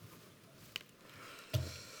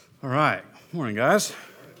All right. Morning, guys.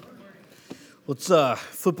 Let's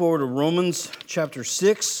flip over to Romans chapter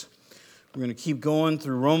 6. We're going to keep going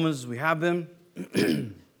through Romans as we have been.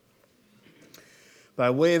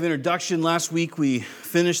 By way of introduction, last week we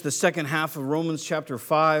finished the second half of Romans chapter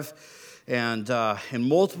 5. And in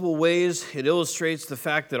multiple ways, it illustrates the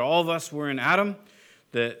fact that all of us were in Adam,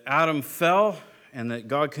 that Adam fell, and that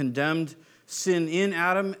God condemned sin in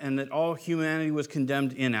Adam, and that all humanity was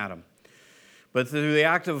condemned in Adam. But through the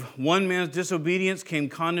act of one man's disobedience came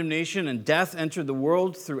condemnation, and death entered the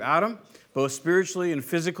world through Adam, both spiritually and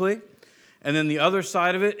physically. And then the other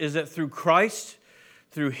side of it is that through Christ,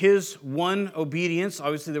 through his one obedience,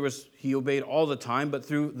 obviously he obeyed all the time, but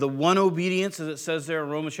through the one obedience, as it says there in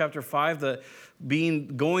Romans chapter 5, the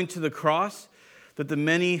going to the cross, that the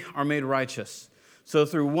many are made righteous. So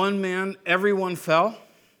through one man, everyone fell,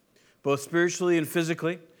 both spiritually and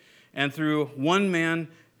physically. And through one man,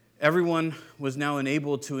 everyone was now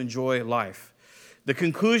enabled to enjoy life. The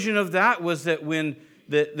conclusion of that was that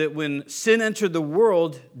when sin entered the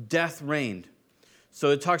world, death reigned.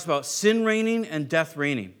 So it talks about sin reigning and death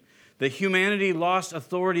reigning. That humanity lost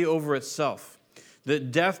authority over itself.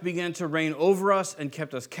 That death began to reign over us and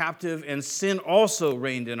kept us captive, and sin also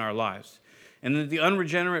reigned in our lives. And that the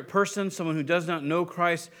unregenerate person, someone who does not know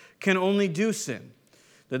Christ, can only do sin.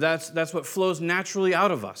 That's what flows naturally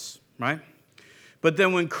out of us, right? But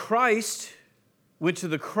then when Christ went to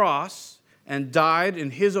the cross and died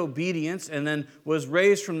in his obedience and then was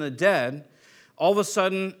raised from the dead, all of a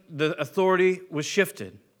sudden the authority was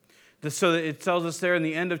shifted. So that it tells us there in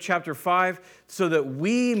the end of chapter 5, so that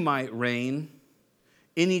we might reign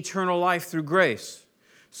in eternal life through grace.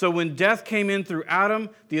 So when death came in through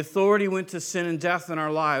Adam, the authority went to sin and death in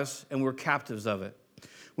our lives, and we're captives of it.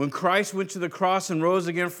 When Christ went to the cross and rose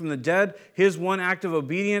again from the dead, his one act of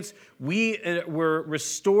obedience, we were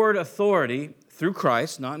restored authority through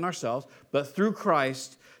Christ, not in ourselves, but through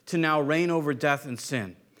Christ to now reign over death and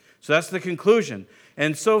sin. So that's the conclusion.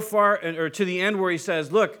 And so far, or to the end where he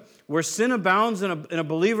says, look, where sin abounds in a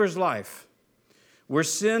believer's life, where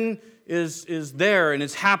sin is there and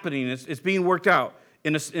it's happening, it's being worked out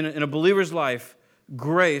in a believer's life,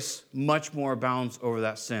 grace much more abounds over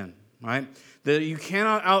that sin, right? That you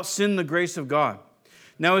cannot out-sin the grace of God.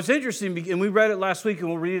 Now, it's interesting, and we read it last week, and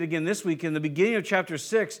we'll read it again this week. In the beginning of chapter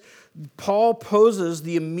 6, Paul poses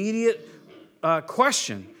the immediate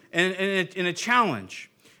question and a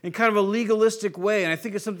challenge in kind of a legalistic way. And I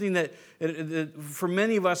think it's something that for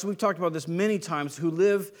many of us, we've talked about this many times, who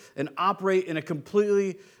live and operate in a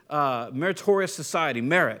completely meritorious society,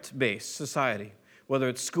 merit-based society. Whether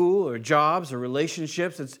it's school or jobs or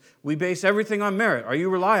relationships, we base everything on merit. Are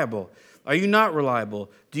you reliable? Are you not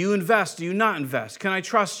reliable? Do you invest? Do you not invest? Can I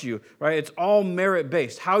trust you? Right? It's all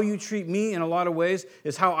merit-based. How you treat me in a lot of ways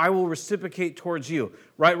is how I will reciprocate towards you.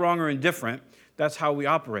 Right, wrong, or indifferent, that's how we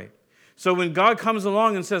operate. So when God comes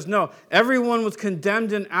along and says, no, everyone was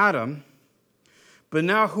condemned in Adam, but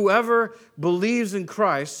now whoever believes in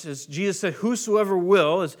Christ, as Jesus said, whosoever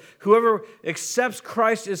will, is whoever accepts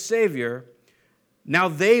Christ as Savior, now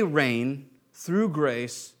they reign through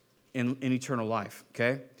grace in eternal life,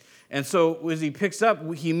 okay? And so as he picks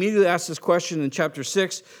up, he immediately asks this question in chapter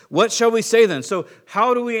 6, what shall we say then? So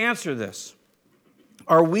how do we answer this?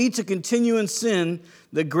 Are we to continue in sin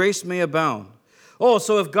that grace may abound? Oh,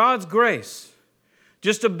 so if God's grace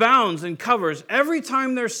just abounds and covers every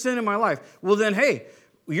time there's sin in my life, well then, hey,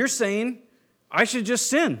 you're saying I should just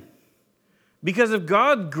sin. Because if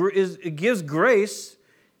God gives grace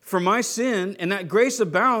for my sin, and that grace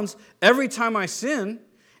abounds every time I sin,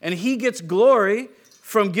 and he gets glory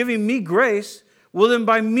from giving me grace, well then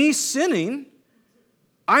by me sinning,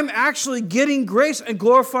 I'm actually getting grace and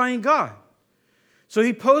glorifying God. So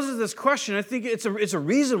he poses this question. I think it's a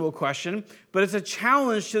reasonable question, but it's a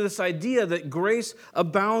challenge to this idea that grace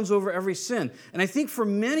abounds over every sin. And I think for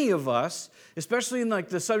many of us, especially in like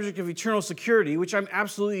the subject of eternal security, which I'm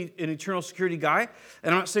absolutely an eternal security guy,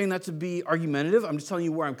 and I'm not saying that to be argumentative, I'm just telling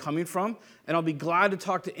you where I'm coming from, and I'll be glad to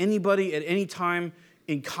talk to anybody at any time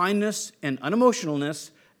in kindness and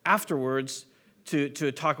unemotionalness afterwards to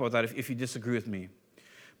talk about that if you disagree with me.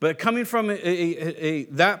 But coming from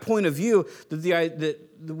that point of view, that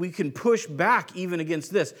we can push back even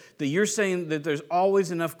against this, that you're saying that there's always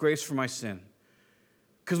enough grace for my sin.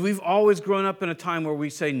 Because we've always grown up in a time where we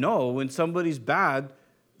say, no, when somebody's bad,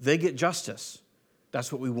 they get justice.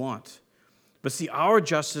 That's what we want. But see, our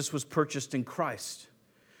justice was purchased in Christ.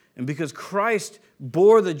 And because Christ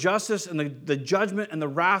bore the justice and the judgment and the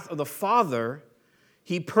wrath of the Father,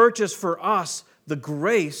 he purchased for us the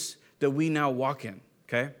grace that we now walk in.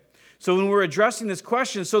 Okay? So when we're addressing this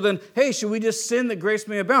question, so then, hey, should we just sin that grace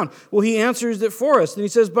may abound? Well, he answers it for us. And he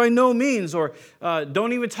says, by no means, or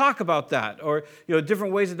don't even talk about that, or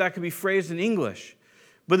different ways that could be phrased in English.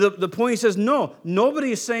 But the point, he says, no,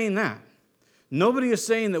 nobody is saying that. Nobody is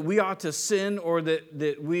saying that we ought to sin or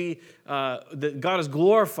that God is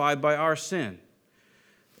glorified by our sin.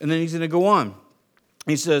 And then he's going to go on.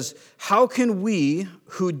 He says, how can we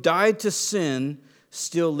who died to sin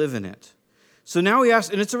still live in it? So now he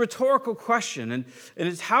asks, and it's a rhetorical question, and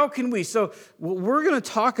it's how can we? So what we're going to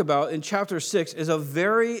talk about in chapter 6 is a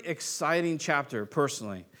very exciting chapter,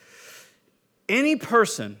 personally. Any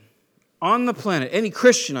person on the planet, any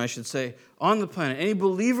Christian, I should say, on the planet, any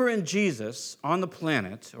believer in Jesus on the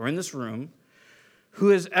planet or in this room who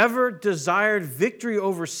has ever desired victory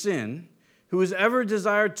over sin, who has ever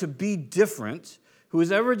desired to be different, who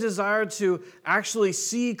has ever desired to actually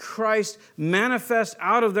see Christ manifest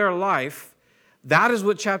out of their life, that is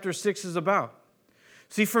what chapter 6 is about.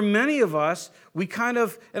 See, for many of us, we kind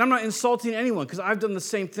of, and I'm not insulting anyone because I've done the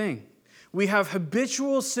same thing. We have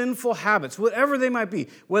habitual sinful habits, whatever they might be.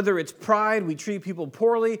 Whether it's pride, we treat people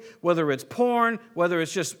poorly. Whether it's porn, whether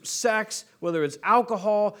it's just sex, whether it's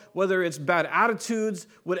alcohol, whether it's bad attitudes,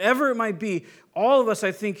 whatever it might be. All of us,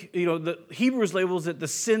 I think, the Hebrews labels it the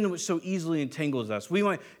sin which so easily entangles us. We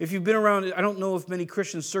might, if you've been around, I don't know if many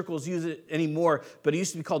Christian circles use it anymore, but it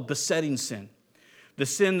used to be called besetting sin. The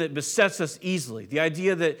sin that besets us easily. The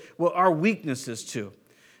idea that, our weaknesses too.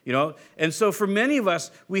 And so for many of us,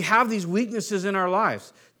 we have these weaknesses in our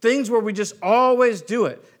lives. Things where we just always do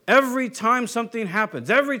it. Every time something happens,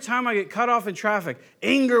 every time I get cut off in traffic,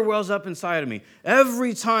 anger wells up inside of me.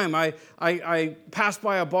 Every time I pass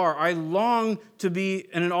by a bar, I long to be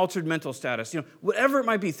in an altered mental status. Whatever it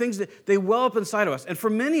might be, things that they well up inside of us. And for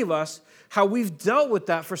many of us, how we've dealt with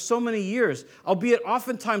that for so many years, albeit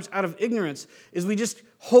oftentimes out of ignorance, is we just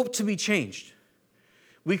hope to be changed.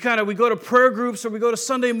 We go to prayer groups or we go to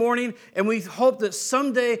Sunday morning and we hope that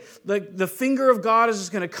someday the finger of God is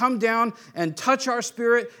just going to come down and touch our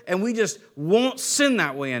spirit and we just won't sin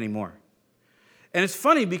that way anymore. And it's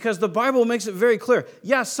funny because the Bible makes it very clear.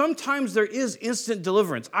 Yeah, sometimes there is instant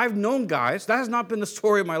deliverance. I've known guys, that has not been the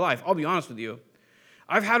story of my life, I'll be honest with you.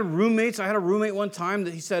 I've had roommates. I had a roommate one time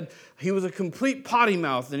that he said he was a complete potty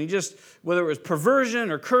mouth, and he just, whether it was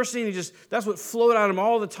perversion or cursing, that's what flowed out of him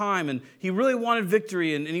all the time, and he really wanted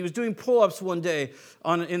victory, and he was doing pull-ups one day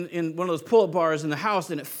in one of those pull-up bars in the house,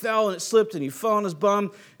 and it fell and it slipped, and he fell on his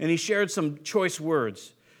bum, and he shared some choice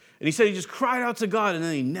words. And he said he just cried out to God, and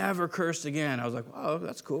then he never cursed again. I was like, wow,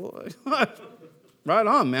 that's cool. Right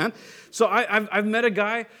on, man. So I've met a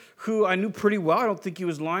guy who I knew pretty well. I don't think he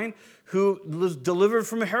was lying, who was delivered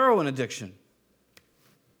from a heroin addiction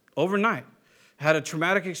overnight. Had a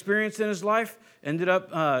traumatic experience in his life, ended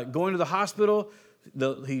up going to the hospital.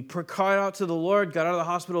 He cried out to the Lord, got out of the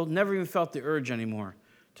hospital, never even felt the urge anymore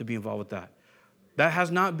to be involved with that. That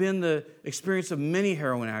has not been the experience of many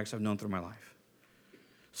heroin addicts I've known through my life.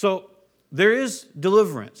 So there is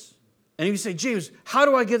deliverance. And if you say, James, how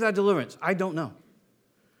do I get that deliverance? I don't know.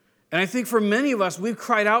 And I think for many of us, we've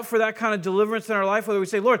cried out for that kind of deliverance in our life, whether we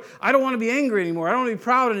say, Lord, I don't want to be angry anymore. I don't want to be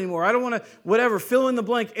proud anymore. I don't want to, fill in the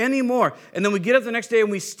blank anymore. And then we get up the next day and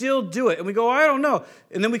we still do it. And we go, I don't know.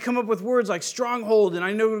 And then we come up with words like stronghold, and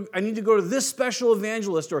I know I need to go to this special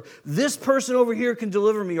evangelist, or this person over here can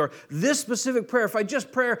deliver me, or this specific prayer. If I just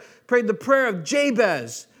prayed the prayer of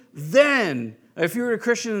Jabez, then, if you were a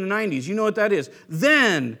Christian in the 90s, you know what that is.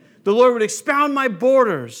 Then the Lord would expound my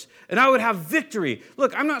borders, and I would have victory.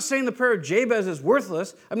 Look, I'm not saying the prayer of Jabez is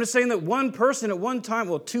worthless. I'm just saying that one person at one time,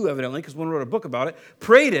 well, two evidently, because one wrote a book about it,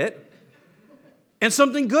 prayed it, and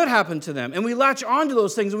something good happened to them. And we latch onto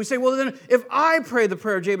those things, and we say, well, then if I pray the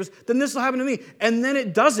prayer of Jabez, then this will happen to me. And then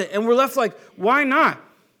it doesn't, and we're left like, why not?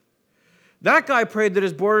 That guy prayed that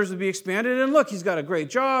his borders would be expanded, and look, he's got a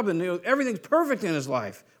great job, and everything's perfect in his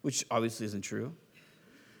life, which obviously isn't true.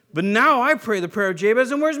 But now I pray the prayer of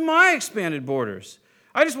Jabez, and where's my expanded borders?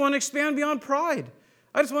 I just want to expand beyond pride.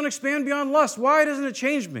 I just want to expand beyond lust. Why doesn't it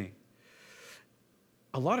change me?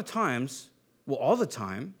 A lot of times, all the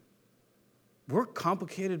time, we're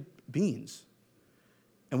complicated beings.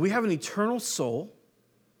 And we have an eternal soul.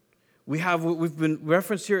 We have what we've been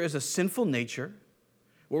referenced here as a sinful nature.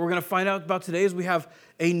 What we're going to find out about today is we have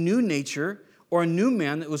a new nature, or a new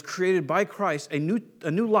man that was created by Christ, a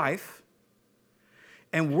new life.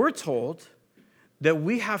 And we're told that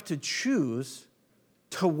we have to choose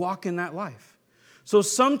to walk in that life. So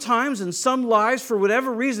sometimes in some lives, for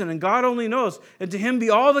whatever reason, and God only knows, and to Him be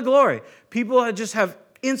all the glory, people just have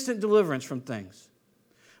instant deliverance from things.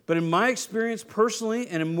 But in my experience personally,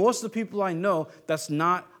 and in most of the people I know, that's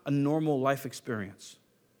not a normal life experience.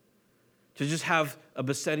 to just have a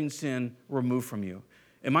besetting sin removed from you.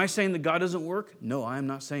 Am I saying that God doesn't work? No, I am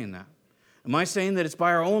not saying that. Am I saying that it's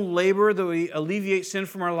by our own labor that we alleviate sin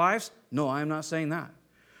from our lives? No, I am not saying that.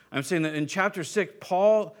 I'm saying that in chapter 6,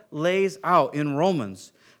 Paul lays out in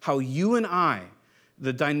Romans how you and I,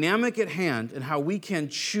 the dynamic at hand, and how we can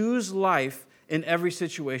choose life in every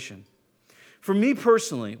situation. For me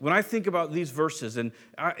personally, when I think about these verses, and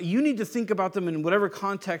you need to think about them in whatever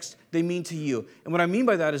context they mean to you. And what I mean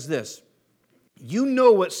by that is this. You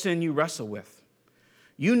know what sin you wrestle with.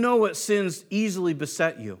 You know what sins easily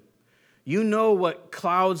beset you. You know what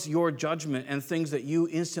clouds your judgment and things that you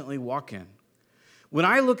instantly walk in. When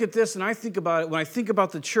I look at this and I think about it, when I think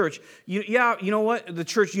about the church, you know what? The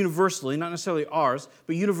church universally, not necessarily ours,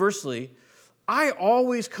 but universally, I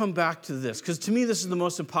always come back to this, because to me this is the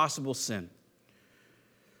most impossible sin.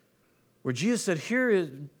 Where Jesus said, here is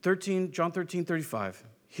John 13:35,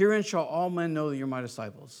 herein shall all men know that you're my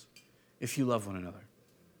disciples, if you love one another.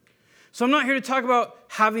 So I'm not here to talk about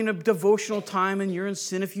having a devotional time and you're in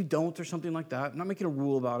sin if you don't or something like that. I'm not making a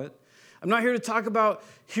rule about it. I'm not here to talk about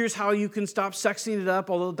here's how you can stop sexing it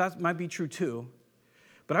up, although that might be true too.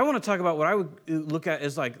 But I want to talk about what I would look at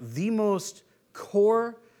as like the most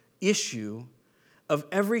core issue of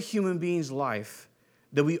every human being's life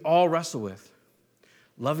that we all wrestle with.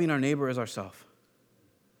 Loving our neighbor as ourselves.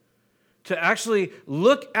 To actually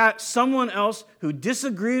look at someone else who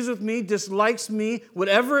disagrees with me, dislikes me,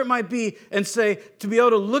 whatever it might be, and say, to be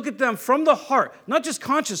able to look at them from the heart, not just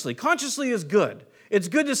consciously. Consciously is good. It's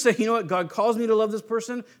good to say, you know what, God calls me to love this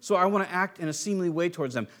person, so I want to act in a seemly way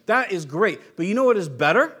towards them. That is great. But you know what is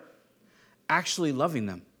better? Actually loving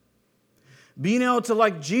them. Being able to,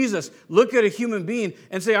 like Jesus, look at a human being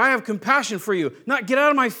and say, I have compassion for you. Not get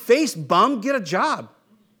out of my face, bum, get a job.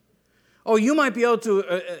 Oh, you might be able to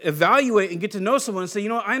evaluate and get to know someone and say, you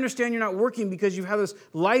know what, I understand you're not working because you have this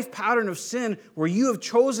life pattern of sin where you have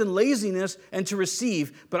chosen laziness and to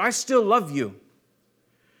receive, but I still love you.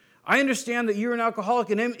 I understand that you're an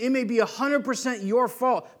alcoholic and it may be 100% your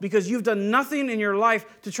fault because you've done nothing in your life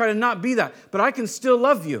to try to not be that, but I can still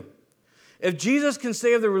love you. If Jesus can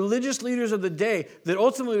say of the religious leaders of the day that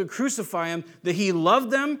ultimately would crucify him, that he loved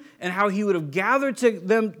them and how he would have gathered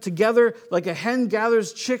them together like a hen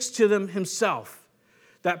gathers chicks to them himself.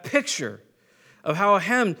 That picture of how a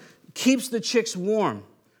hen keeps the chicks warm,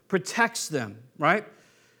 protects them, right?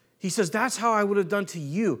 He says, that's how I would have done to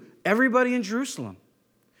you, everybody in Jerusalem.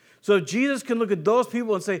 So if Jesus can look at those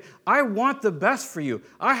people and say, I want the best for you.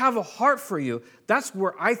 I have a heart for you. That's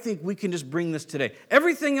where I think we can just bring this today.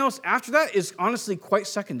 Everything else after that is honestly quite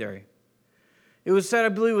secondary. It was said, I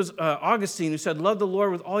believe it was Augustine who said, love the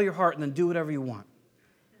Lord with all your heart and then do whatever you want.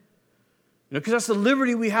 Because that's the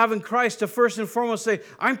liberty we have in Christ to first and foremost say,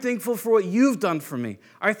 I'm thankful for what you've done for me.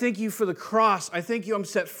 I thank you for the cross. I thank you I'm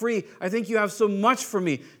set free. I think you have so much for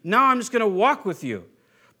me. Now I'm just going to walk with you.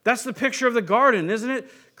 That's the picture of the garden, isn't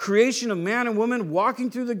it? Creation of man and woman walking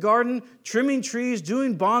through the garden, trimming trees,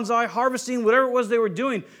 doing bonsai, harvesting, whatever it was they were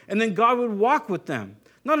doing. And then God would walk with them.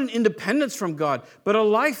 Not an independence from God, but a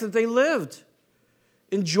life that they lived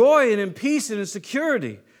in joy and in peace and in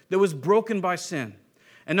security that was broken by sin.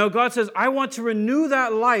 And now God says, I want to renew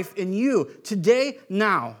that life in you today,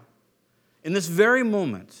 now, in this very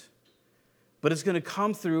moment. But it's going to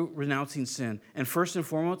come through renouncing sin. And first and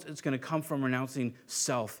foremost, it's going to come from renouncing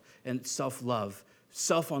self and self-love,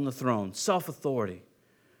 self on the throne, self-authority.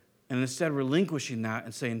 And instead relinquishing that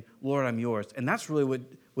and saying, Lord, I'm yours. And that's really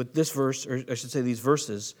what this verse, or I should say these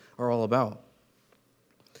verses, are all about.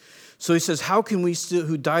 So he says, how can we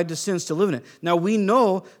who died to sin still live in it? Now we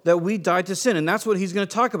know that we died to sin, and that's what he's going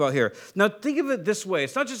to talk about here. Now think of it this way.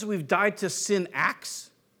 It's not just that we've died to sin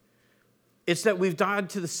acts. It's that we've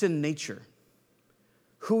died to the sin nature.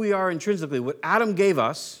 Who we are intrinsically. What Adam gave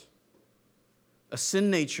us, a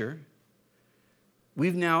sin nature,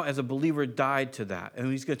 we've now, as a believer, died to that.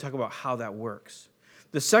 And he's going to talk about how that works.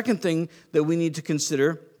 The second thing that we need to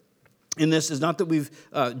consider in this is not that we've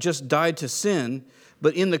just died to sin,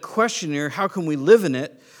 but in the questionnaire, how can we live in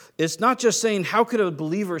it? It's not just saying, how could a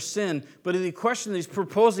believer sin? But the question that he's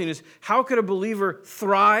proposing is, how could a believer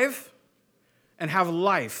thrive and have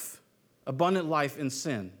life, abundant life in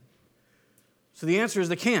sin? So the answer is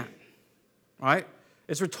they can't, right?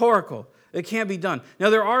 It's rhetorical. It can't be done. Now,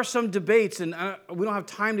 there are some debates, and we don't have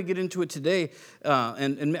time to get into it today,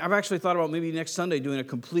 and I've actually thought about maybe next Sunday doing a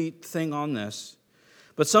complete thing on this.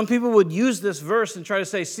 But some people would use this verse and try to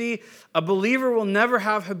say, see, a believer will never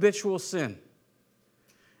have habitual sin.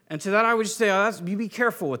 And to that I would just say, you be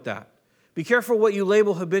careful with that. Be careful what you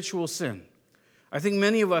label habitual sin. I think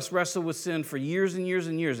many of us wrestle with sin for years and years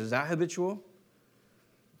and years. Is that habitual?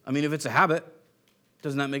 I mean, if it's a habit,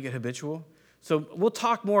 Doesn't that make it habitual? So we'll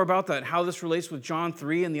talk more about that, how this relates with John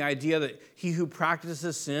 3 and the idea that he who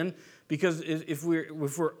practices sin, because if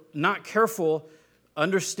we're not careful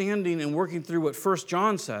understanding and working through what 1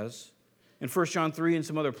 John says, in 1 John 3 and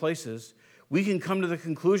some other places, we can come to the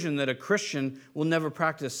conclusion that a Christian will never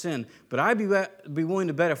practice sin. But I'd be willing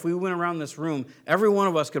to bet if we went around this room, every one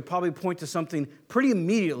of us could probably point to something pretty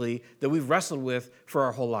immediately that we've wrestled with for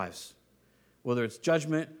our whole lives, whether it's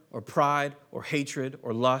judgment or pride or hatred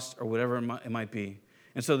or lust or whatever it might be.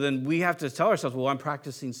 And so then we have to tell ourselves, well, I'm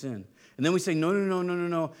practicing sin. And then we say,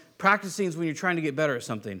 no. Practicing is when you're trying to get better at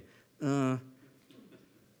something.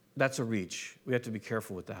 That's a reach. We have to be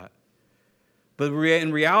careful with that. But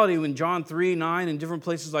in reality, when John 3, 9, and different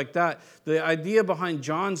places like that, the idea behind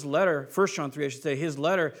John's letter, 1 John 3, I should say, his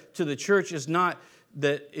letter to the church is not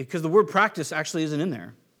that, because the word practice actually isn't in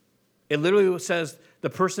there. It literally says the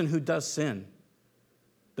person who does sin,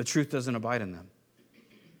 the truth doesn't abide in them.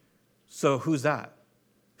 So who's that?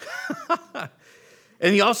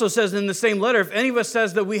 And he also says in the same letter, if any of us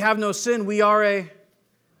says that we have no sin, we are a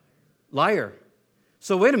liar.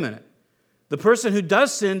 So wait a minute. The person who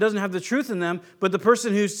does sin doesn't have the truth in them, but the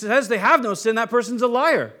person who says they have no sin, that person's a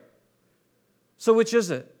liar. So which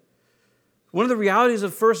is it? One of the realities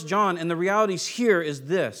of 1 John, and the realities here, is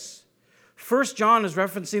this. 1 John is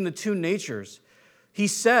referencing the two natures. He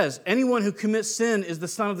says, anyone who commits sin is the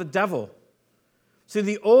son of the devil. See,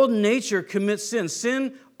 the old nature commits sin.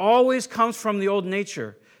 Sin always comes from the old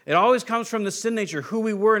nature. It always comes from the sin nature, who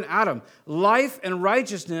we were in Adam. Life and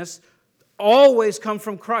righteousness always come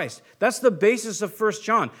from Christ. That's the basis of 1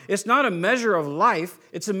 John. It's not a measure of life,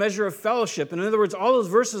 it's a measure of fellowship. And in other words, all those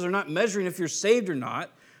verses are not measuring if you're saved or not.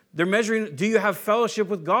 They're measuring, do you have fellowship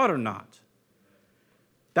with God or not?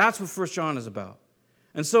 That's what 1 John is about.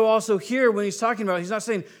 And so also here, when he's talking about, he's not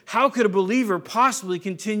saying, how could a believer possibly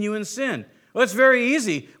continue in sin? Well, it's very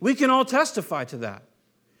easy. We can all testify to that.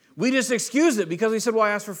 We just excuse it because he said, well, I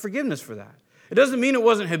asked for forgiveness for that. It doesn't mean it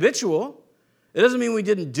wasn't habitual. It doesn't mean we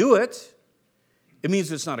didn't do it. It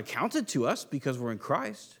means it's not accounted to us because we're in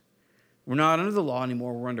Christ. We're not under the law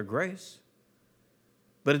anymore. We're under grace.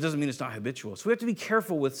 But it doesn't mean it's not habitual. So we have to be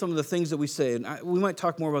careful with some of the things that we say. And we might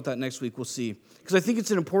talk more about that next week. We'll see. Because I think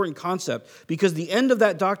it's an important concept. Because the end of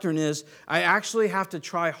that doctrine is I actually have to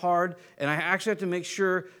try hard. And I actually have to make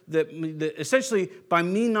sure that essentially by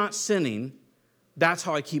me not sinning, that's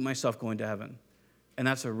how I keep myself going to heaven. And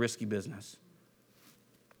that's a risky business.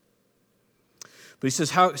 But he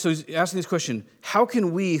says, so he's asking this question, how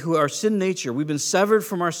can we who are sin nature, we've been severed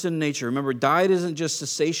from our sin nature. Remember, died isn't just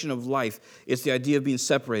cessation of life. It's the idea of being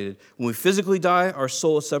separated. When we physically die, our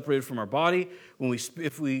soul is separated from our body.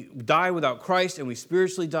 If we die without Christ and we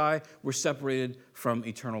spiritually die, we're separated from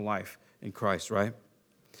eternal life in Christ, right?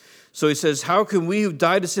 So he says, how can we who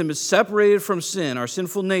died to sin, but separated from sin, our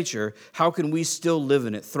sinful nature, how can we still live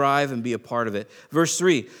in it, thrive, and be a part of it? Verse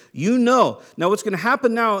 3, you know. Now what's going to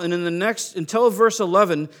happen now, and in the next, until verse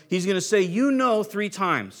 11, he's going to say, you know 3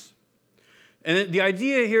 times. And the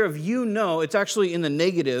idea here of you know, it's actually in the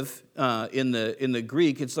negative in the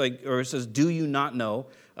Greek. It's like, or it says, do you not know?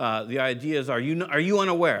 The idea is, are you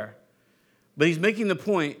unaware? But he's making the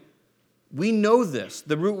point, we know this.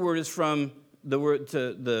 The root word is from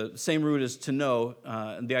the same root as to know,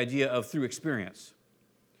 the idea of through experience.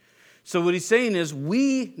 So what he's saying is,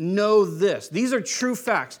 we know this. These are true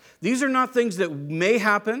facts. These are not things that may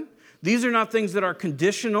happen. These are not things that are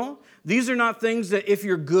conditional. These are not things that if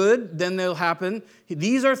you're good, then they'll happen.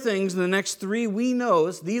 These are things, the next 3 we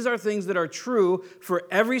knows, these are things that are true for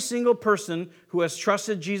every single person who has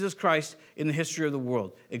trusted Jesus Christ in the history of the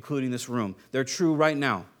world, including this room. They're true right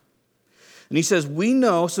now. And he says, we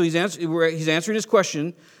know, so he's answering his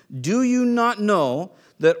question, do you not know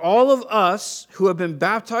that all of us who have been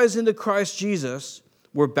baptized into Christ Jesus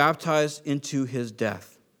were baptized into his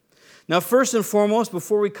death? Now, first and foremost,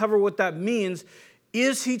 before we cover what that means,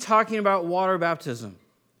 is he talking about water baptism?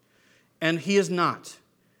 And he is not.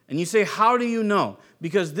 And you say, how do you know?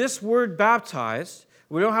 Because this word baptized,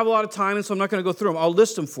 we don't have a lot of time, and so I'm not going to go through them. I'll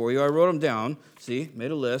list them for you. I wrote them down. See,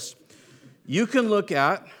 made a list. You can look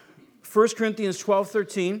at 1 Corinthians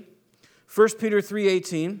 12:13, 1 Peter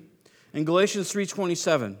 3:18, and Galatians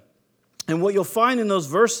 3:27. And what you'll find in those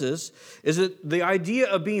verses is that the idea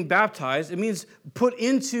of being baptized, it means put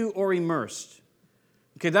into or immersed.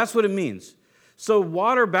 Okay, that's what it means. So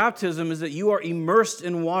water baptism is that you are immersed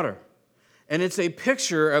in water. And it's a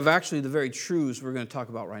picture of actually the very truths we're going to talk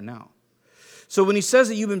about right now. So when he says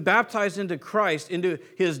that you've been baptized into Christ, into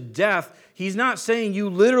his death, he's not saying you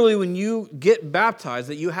literally, when you get baptized,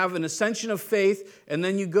 that you have an ascension of faith, and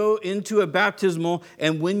then you go into a baptismal,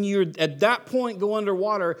 and when you're at that point go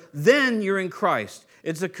underwater, then you're in Christ.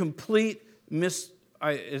 It's a complete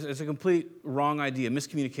wrong idea,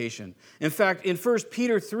 miscommunication. In fact, in 1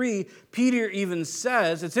 Peter 3, Peter even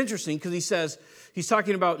says, it's interesting because he's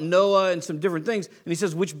talking about Noah and some different things, and he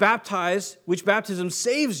says, which baptism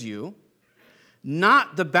saves you,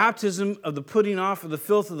 not the baptism of the putting off of the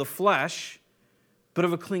filth of the flesh, but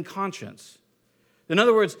of a clean conscience. In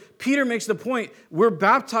other words, Peter makes the point, we're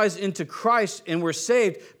baptized into Christ and we're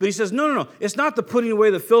saved, but he says, no, it's not the putting away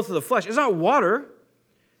the filth of the flesh. It's not water.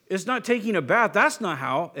 It's not taking a bath. That's not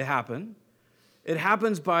how it happened. It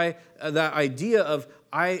happens by that idea of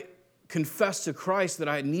I confess to Christ that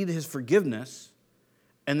I need his forgiveness,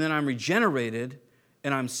 and then I'm regenerated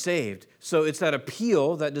and I'm saved. So it's that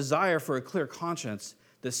appeal, that desire for a clear conscience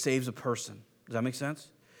that saves a person. Does that make sense?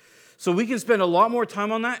 So we can spend a lot more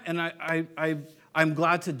time on that, and I'm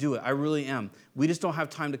glad to do it. I really am. We just don't have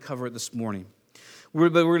time to cover it this morning.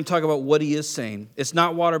 But we're going to talk about what he is saying. It's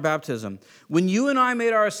not water baptism. When you and I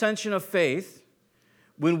made our ascension of faith,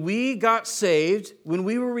 when we got saved, when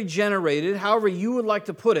we were regenerated, however you would like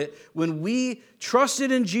to put it, when we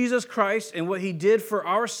trusted in Jesus Christ and what he did for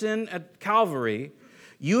our sin at Calvary,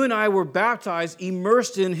 you and I were baptized,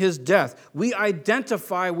 immersed in his death. We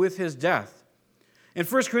identify with his death. In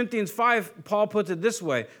 1 Corinthians 5, Paul puts it this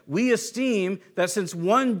way, we esteem that since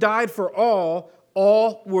one died for all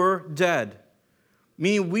were dead.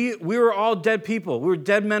 Meaning we were all dead people. We were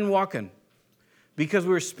dead men walking because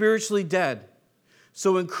we were spiritually dead.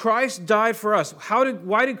 So when Christ died for us,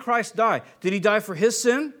 why did Christ die? Did he die for his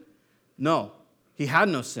sin? No, he had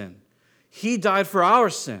no sin. He died for our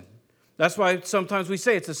sin. That's why sometimes we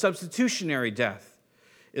say it's a substitutionary death.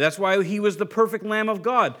 That's why he was the perfect Lamb of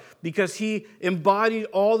God, because he embodied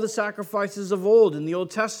all the sacrifices of old in the Old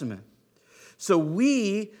Testament. So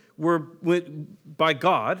we were, by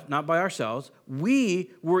God, not by ourselves,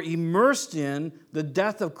 we were immersed in the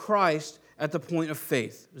death of Christ at the point of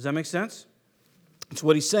faith. Does that make sense? That's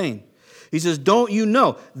what he's saying. He says, don't you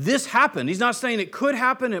know? This happened. He's not saying it could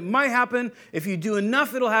happen, it might happen. If you do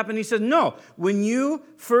enough, it'll happen. He says, no. When you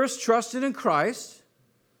first trusted in Christ,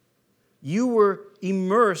 you were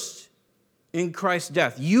immersed in Christ's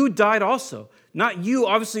death. You died also. Not you.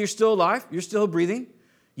 Obviously, you're still alive. You're still breathing.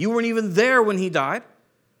 You weren't even there when he died.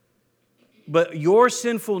 But your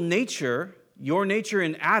sinful nature, your nature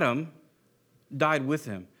in Adam, died with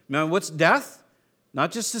him. Now, what's death?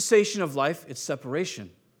 Not just cessation of life, it's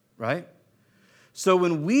separation, right? So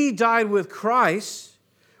when we died with Christ,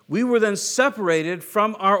 we were then separated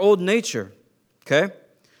from our old nature, okay?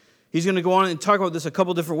 He's going to go on and talk about this a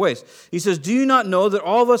couple different ways. He says, do you not know that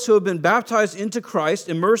all of us who have been baptized into Christ,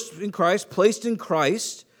 immersed in Christ, placed in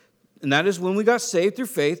Christ, and that is when we got saved through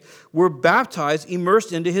faith, were baptized,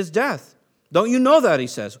 immersed into his death? Don't you know that, he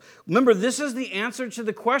says. Remember, this is the answer to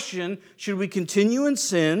the question, should we continue in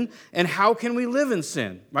sin, and how can we live in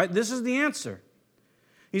sin? Right? This is the answer.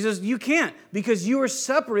 He says, you can't, because you are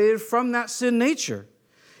separated from that sin nature.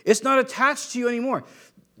 It's not attached to you anymore.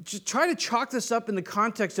 Just try to chalk this up in the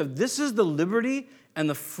context of this is the liberty and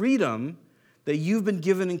the freedom that you've been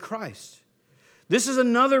given in Christ. This is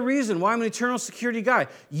another reason why I'm an eternal security guy.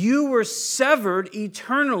 You were severed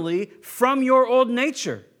eternally from your old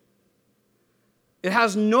nature. It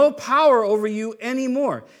has no power over you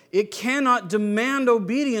anymore. It cannot demand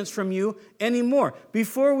obedience from you anymore.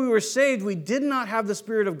 Before we were saved, we did not have the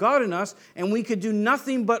Spirit of God in us, and we could do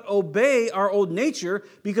nothing but obey our old nature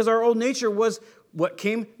because our old nature was what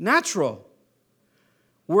came natural.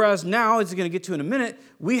 Whereas now, as we're going to get to in a minute,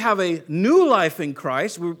 we have a new life in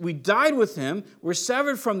Christ. We died with him. We're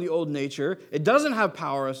severed from the old nature. It doesn't have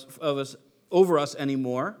power over us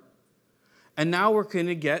anymore. And now we're going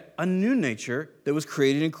to get a new nature that was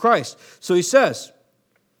created in Christ. So he says,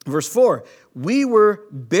 verse 4, we were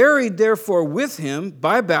buried therefore with him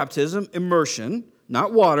by baptism, immersion,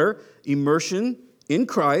 not water, immersion in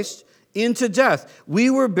Christ, into death. We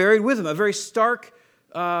were buried with him. A very stark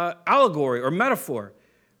allegory or metaphor.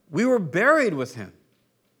 We were buried with him,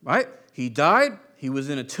 right? He died. He was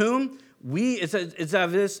in a tomb. It's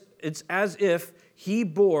as if he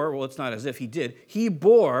bore, well, it's not as if he did. He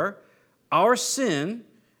bore our sin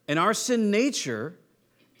and our sin nature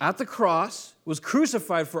at the cross, was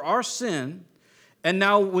crucified for our sin, and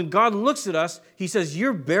now when God looks at us, he says,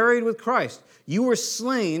 you're buried with Christ. You were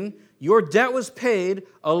slain. Your debt was paid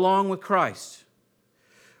along with Christ.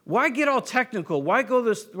 Why get all technical? Why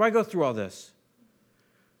go through all this?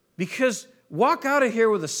 Because walk out of here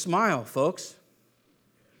with a smile, folks.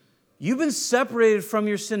 You've been separated from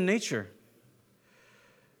your sin nature.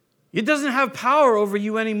 It doesn't have power over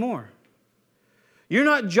you anymore. You're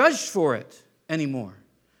not judged for it anymore.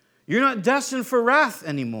 You're not destined for wrath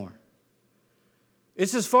anymore.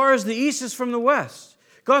 It's as far as the east is from the west.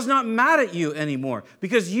 God's not mad at you anymore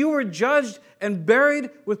because you were judged and buried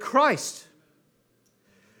with Christ.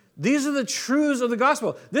 These are the truths of the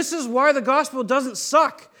gospel. This is why the gospel doesn't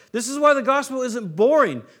suck. This is why the gospel isn't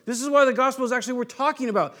boring. This is why the gospel is actually we're talking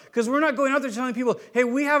about. Because we're not going out there telling people, hey,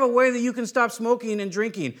 we have a way that you can stop smoking and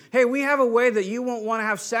drinking. Hey, we have a way that you won't want to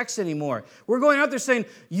have sex anymore. We're going out there saying,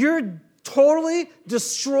 you're totally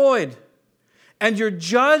destroyed. And you're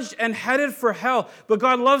judged and headed for hell. But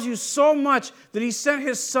God loves you so much that He sent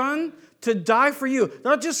His Son to die for you.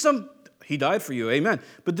 Not just He died for you, amen.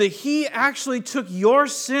 But that He actually took your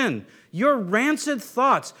sin, your rancid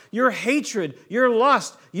thoughts, your hatred, your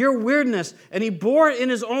lust, your weirdness, and He bore it in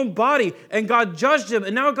His own body, and God judged Him.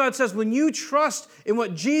 And now God says, when you trust in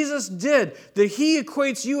what Jesus did, that He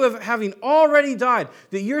equates you of having already died,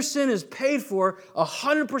 that your sin is paid for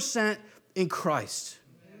 100% in Christ.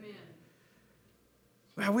 Amen.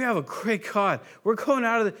 Man, we have a great God. We're going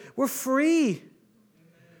out of it. We're free. Amen.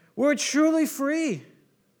 We're truly free.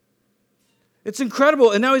 It's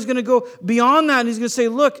incredible. And now He's going to go beyond that. And He's going to say,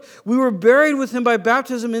 look, we were buried with Him by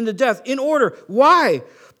baptism into death. In order. Why?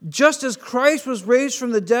 Just as Christ was raised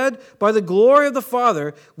from the dead by the glory of the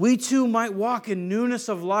Father, we too might walk in newness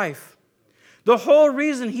of life. The whole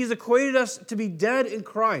reason He's equated us to be dead in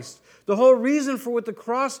Christ, the whole reason for what the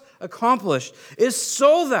cross accomplished, is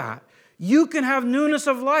so that you can have newness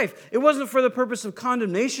of life. It wasn't for the purpose of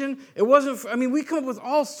condemnation. It wasn't, we come up with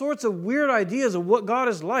all sorts of weird ideas of what God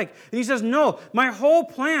is like. And He says, no, my whole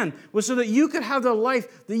plan was so that you could have the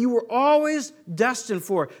life that you were always destined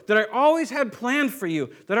for, that I always had planned for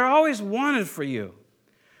you, that I always wanted for you.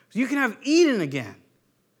 So you can have Eden again.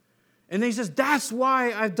 And then He says, that's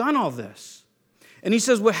why I've done all this. And He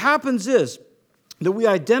says, what happens is that we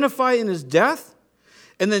identify in His death.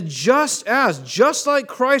 And then just like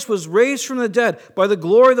Christ was raised from the dead by the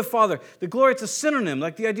glory of the Father, the glory, it's a synonym,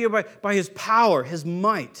 like the idea by His power, His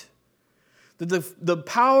might. The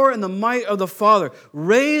power and the might of the Father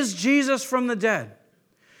raised Jesus from the dead.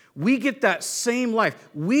 We get that same life.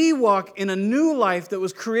 We walk in a new life that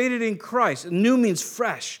was created in Christ. New means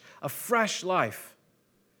fresh, a fresh life.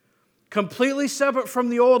 Completely separate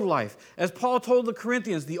from the old life. As Paul told the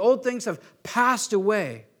Corinthians, the old things have passed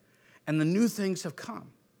away and the new things have come.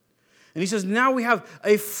 And he says, now we have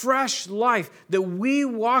a fresh life that we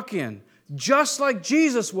walk in, just like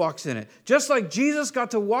Jesus walks in it. Just like Jesus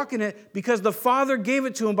got to walk in it because the Father gave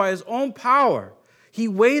it to Him by His own power. He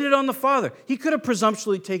waited on the Father. He could have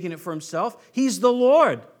presumptuously taken it for Himself. He's the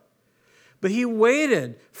Lord. But He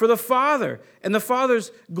waited for the Father, and the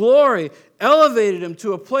Father's glory elevated Him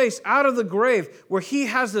to a place out of the grave where He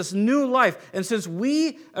has this new life. And since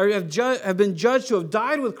we have been judged to have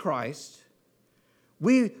died with Christ,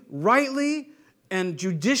 we rightly and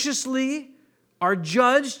judiciously are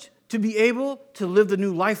judged to be able to live the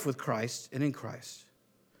new life with Christ and in Christ.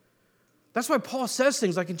 That's why Paul says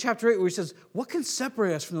things like in chapter 8 where he says, what can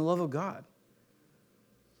separate us from the love of God?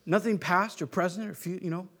 Nothing past or present or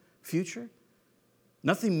future.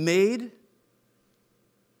 Nothing made.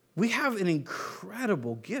 We have an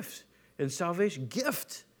incredible gift in salvation.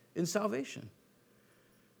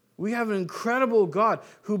 We have an incredible God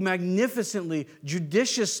who magnificently,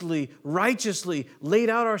 judiciously, righteously laid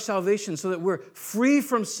out our salvation so that we're free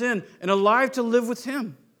from sin and alive to live with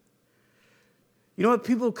Him. You know what?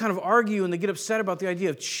 People kind of argue and they get upset about the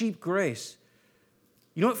idea of cheap grace.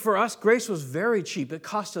 You know what? For us, grace was very cheap. It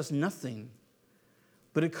cost us nothing.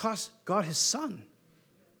 But it cost God His Son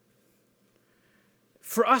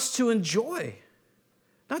for us to enjoy.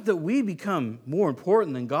 Not that we become more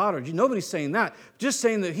important than God, or nobody's saying that. Just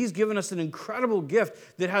saying that He's given us an incredible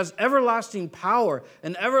gift that has everlasting power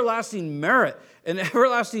and everlasting merit and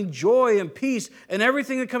everlasting joy and peace and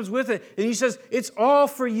everything that comes with it. And He says, it's all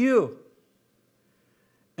for you.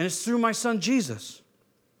 And it's through my Son, Jesus.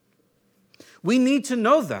 We need to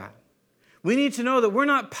know that. We need to know that we're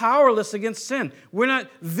not powerless against sin. We're not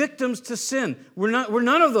victims to sin. We're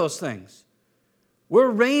none of those things. We're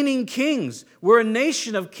reigning kings. We're a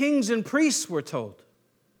nation of kings and priests, we're told.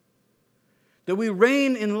 That we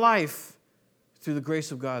reign in life through the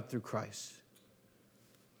grace of God through Christ.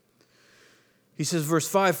 He says, verse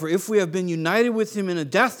 5, for if we have been united with Him in a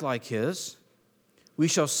death like His, we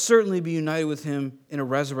shall certainly be united with Him in a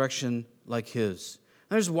resurrection like His.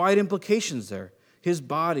 And there's wide implications there. His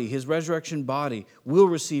body, His resurrection body, will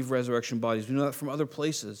receive resurrection bodies. We know that from other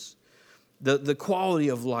places. The quality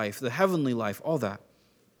of life, the heavenly life, all that.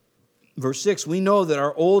 Verse 6, we know that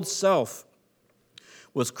our old self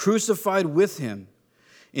was crucified with Him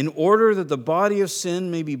in order that the body of sin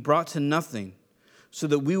may be brought to nothing, so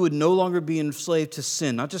that we would no longer be enslaved to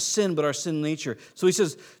sin. Not just sin, but our sin nature. So he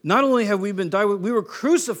says, not only have we been died with, we were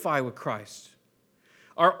crucified with Christ.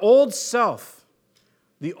 Our old self,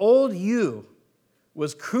 the old you,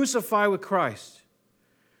 was crucified with Christ.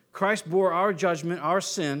 Christ bore our judgment, our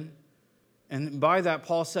sin, and by that,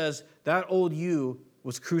 Paul says, that old you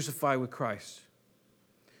was crucified with Christ.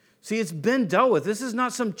 See, it's been dealt with. This is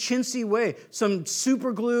not some chintzy way, some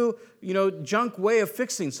super glue, junk way of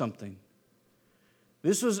fixing something.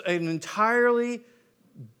 This was an entirely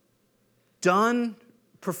done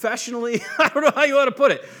professionally, I don't know how you ought to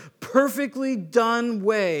put it, perfectly done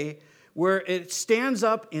way where it stands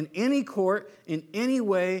up in any court, in any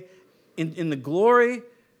way, in the glory,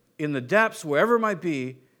 in the depths, wherever it might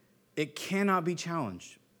be, it cannot be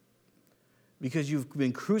challenged. Because you've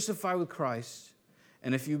been crucified with Christ,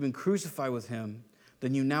 and if you've been crucified with him,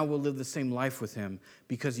 then you now will live the same life with him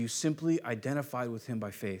because you simply identified with him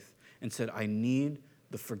by faith and said, I need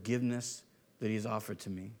the forgiveness that he's offered to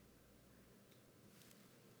me.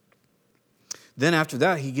 Then after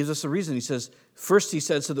that, he gives us a reason. He says, first he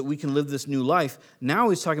said so that we can live this new life. Now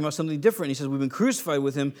he's talking about something different. He says we've been crucified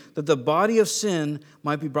with him that the body of sin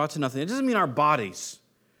might be brought to nothing. It doesn't mean our bodies.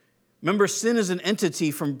 Remember, sin is an entity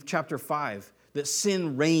from chapter 5, that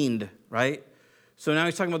sin reigned, right? So now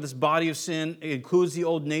he's talking about this body of sin. It includes the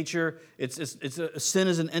old nature. Sin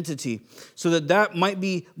is an entity. So that might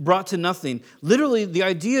be brought to nothing. Literally, the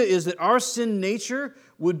idea is that our sin nature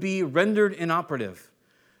would be rendered inoperative.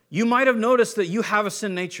 You might have noticed that you have a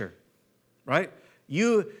sin nature, right?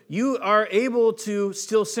 You are able to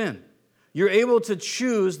still sin. You're able to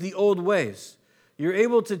choose the old ways. You're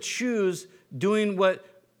able to choose doing what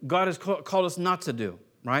God has called us not to do,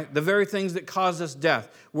 right? The very things that cause us death.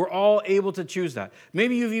 We're all able to choose that.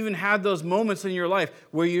 Maybe you've even had those moments in your life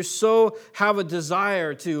where you so have a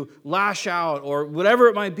desire to lash out or whatever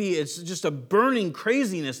it might be. It's just a burning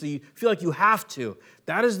craziness that you feel like you have to.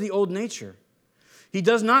 That is the old nature. He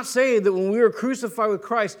does not say that when we were crucified with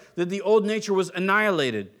Christ that the old nature was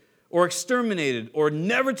annihilated or exterminated or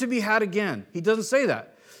never to be had again. He doesn't say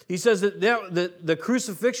that. He says that the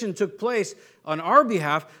crucifixion took place on our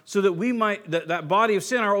behalf so that that body of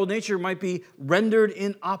sin, our old nature, might be rendered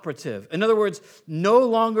inoperative. In other words, no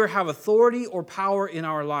longer have authority or power in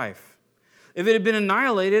our life. If it had been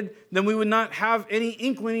annihilated, then we would not have any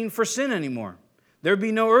inkling for sin anymore. There'd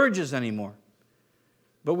be no urges anymore.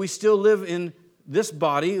 But we still live in this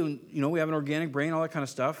body, we have an organic brain, all that kind of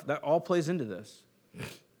stuff. That all plays into this.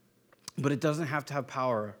 But it doesn't have to have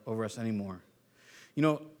power over us anymore.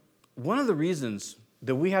 One of the reasons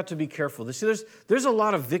that we have to be careful, there's a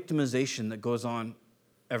lot of victimization that goes on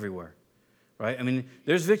everywhere, right? I mean,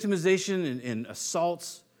 there's victimization in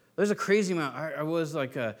assaults. There's a crazy amount. I was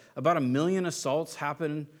like about 1 million assaults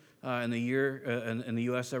happen in the year in the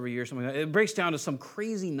U.S. every year, something like that. It breaks down to some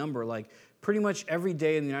crazy number, like pretty much every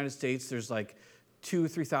day in the United States, there's like 2,000 or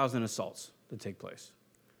 3,000 assaults that take place.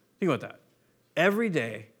 Think about that. Every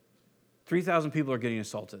day, 3,000 people are getting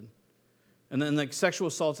assaulted. And then like sexual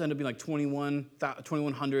assaults end up being like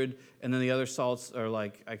 2,100, and then the other assaults are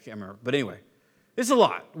like, I can't remember. But anyway, it's a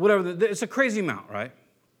lot. Whatever. It's a crazy amount, right?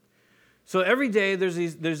 So every day there's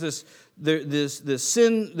this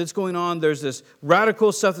sin that's going on. There's this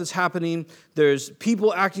radical stuff that's happening. There's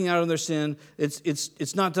people acting out on their sin.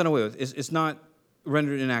 It's not done away with. It's not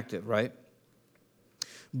rendered inactive, right?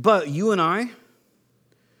 But you and I,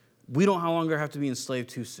 we don't no longer have to be enslaved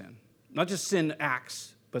to sin. Not just sin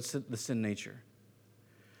acts, but the sin nature.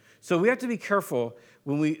 So we have to be careful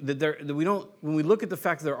when we look at the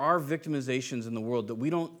fact that there are victimizations in the world, that we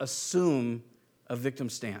don't assume a victim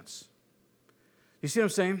stance. You see what I'm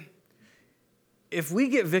saying? If we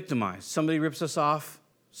get victimized, somebody rips us off,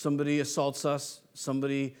 somebody assaults us,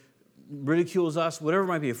 somebody ridicules us, whatever it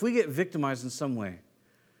might be, if we get victimized in some way,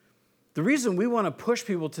 the reason we want to push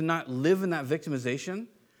people to not live in that victimization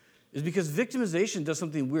is because victimization does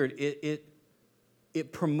something weird.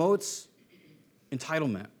 It promotes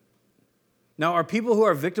entitlement. Now, are people who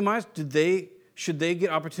are victimized, should they get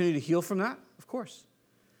opportunity to heal from that? Of course.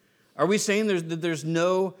 Are we saying that there's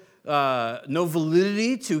no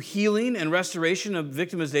validity to healing and restoration of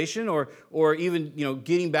victimization or even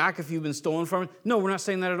getting back if you've been stolen from it? No, we're not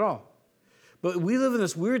saying that at all. But we live in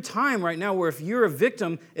this weird time right now where if you're a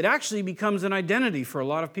victim, it actually becomes an identity for a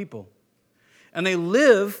lot of people. And they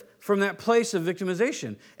live from that place of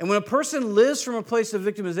victimization. And when a person lives from a place of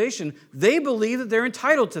victimization, they believe that they're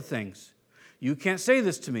entitled to things. You can't say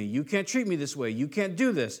this to me. You can't treat me this way. You can't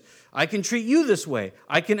do this. I can treat you this way.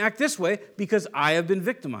 I can act this way because I have been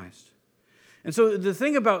victimized. And so the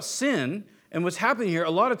thing about sin and what's happening here,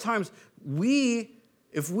 a lot of times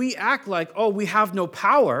if we act like, we have no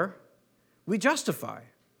power, we justify.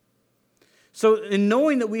 So in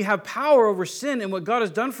knowing that we have power over sin and what God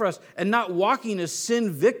has done for us and not walking as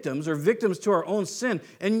sin victims or victims to our own sin,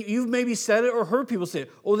 and you've maybe said it or heard people say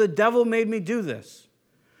it, oh, the devil made me do this.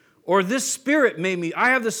 Or this spirit made me, I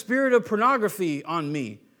have the spirit of pornography on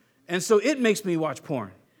me, and so it makes me watch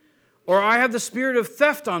porn. Or I have the spirit of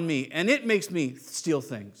theft on me, and it makes me steal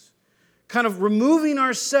things. Kind of removing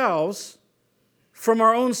ourselves from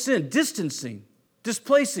our own sin, distancing,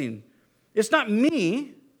 displacing. It's not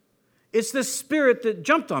me. It's this spirit that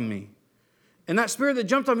jumped on me. And that spirit that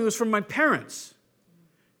jumped on me was from my parents.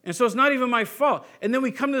 And so it's not even my fault. And then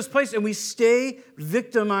we come to this place and we stay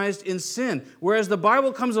victimized in sin. Whereas the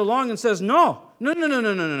Bible comes along and says, no. You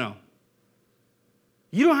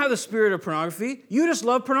don't have the spirit of pornography. You just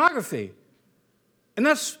love pornography. And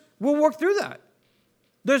we'll work through that.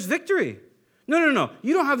 There's victory. No.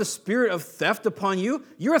 You don't have the spirit of theft upon you.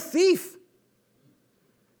 You're a thief.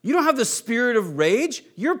 You don't have the spirit of rage.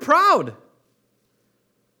 You're proud.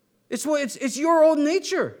 It's your old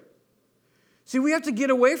nature. See, we have to get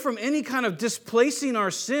away from any kind of displacing our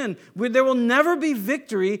sin. There will never be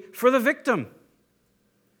victory for the victim.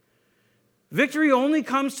 Victory only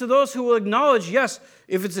comes to those who will acknowledge, yes,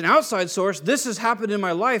 if it's an outside source, this has happened in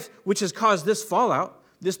my life, which has caused this fallout,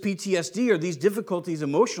 this PTSD, or these difficulties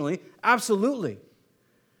emotionally. Absolutely.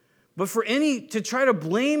 But to try to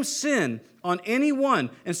blame sin on anyone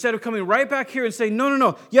instead of coming right back here and saying,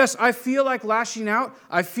 no. Yes, I feel like lashing out.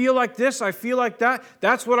 I feel like this. I feel like that.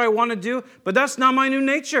 That's what I want to do. But that's not my new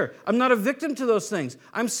nature. I'm not a victim to those things.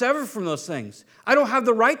 I'm severed from those things. I don't have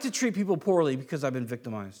the right to treat people poorly because I've been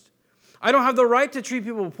victimized. I don't have the right to treat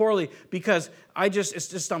people poorly because it's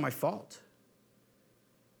just not my fault.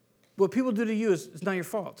 What people do to you is not your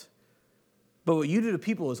fault. But what you do to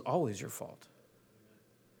people is always your fault.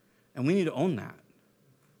 And we need to own that.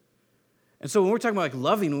 And so when we're talking about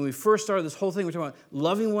loving, when we first started this whole thing, we're talking about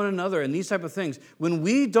loving one another and these type of things. When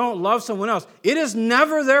we don't love someone else, it is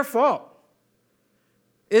never their fault.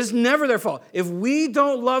 It is never their fault. If we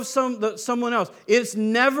don't love someone else, it's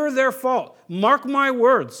never their fault. Mark my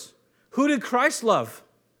words. Who did Christ love?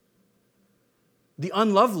 The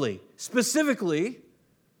unlovely. Specifically,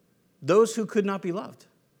 those who could not be loved.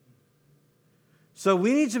 So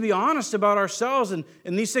we need to be honest about ourselves and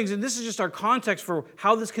these things. And this is just our context for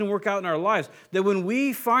how this can work out in our lives. That when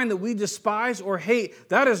we find that we despise or hate,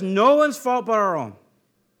 that is no one's fault but our own.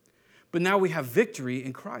 But now we have victory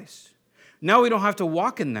in Christ. Now we don't have to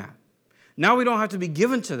walk in that. Now we don't have to be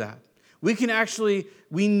given to that.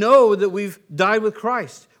 We know that we've died with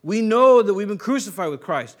Christ. We know that we've been crucified with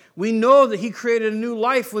Christ. We know that He created a new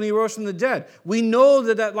life when He rose from the dead. We know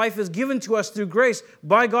that that life is given to us through grace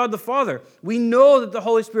by God the Father. We know that the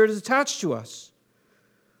Holy Spirit is attached to us.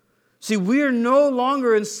 See, we are no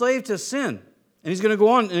longer enslaved to sin. And he's going to go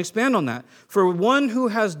on and expand on that. For one who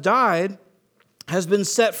has died has been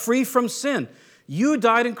set free from sin. You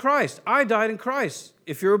died in Christ. I died in Christ.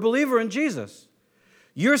 If you're a believer in Jesus,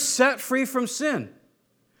 you're set free from sin.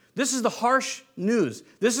 This is the harsh news.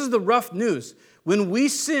 This is the rough news. When we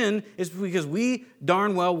sin, it's because we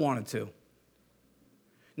darn well wanted to.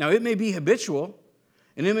 Now, it may be habitual,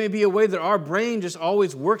 and it may be a way that our brain just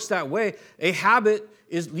always works that way. A habit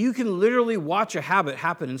is, you can literally watch a habit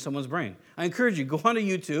happen in someone's brain. I encourage you, go onto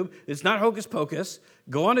YouTube. It's not hocus pocus.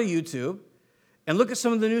 Go onto YouTube and look at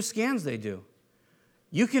some of the new scans they do.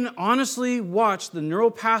 You can honestly watch the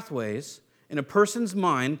neural pathways in a person's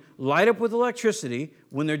mind light up with electricity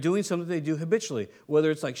when they're doing something they do habitually,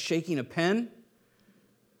 whether it's like shaking a pen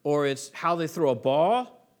or it's how they throw a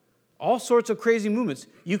ball, all sorts of crazy movements.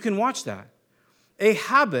 You can watch that. A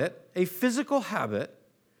habit, a physical habit,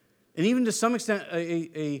 and even to some extent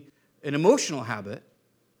an emotional habit,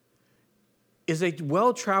 is a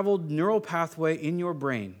well-traveled neural pathway in your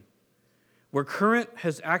brain where current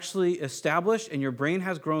has actually established and your brain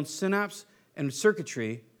has grown synapse and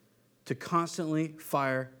circuitry to constantly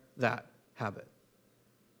fire that habit.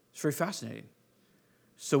 It's very fascinating.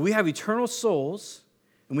 So we have eternal souls,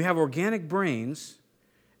 and we have organic brains,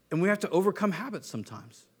 and we have to overcome habits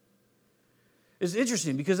sometimes. It's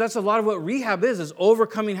interesting because that's a lot of what rehab is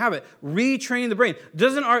overcoming habit, retraining the brain.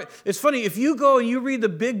 It's funny, if you go and you read the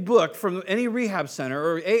big book from any rehab center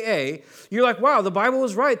or AA, you're like, wow, the Bible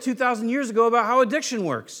was right 2,000 years ago about how addiction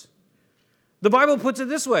works. The Bible puts it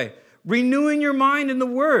this way, renewing your mind in the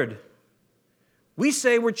Word. We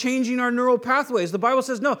say we're changing our neural pathways. The Bible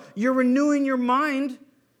says, no, you're renewing your mind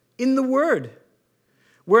in the Word.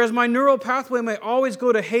 Whereas my neural pathway may always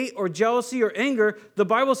go to hate or jealousy or anger, the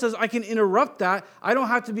Bible says I can interrupt that. I don't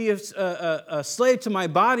have to be a slave to my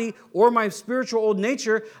body or my spiritual old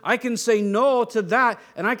nature. I can say no to that,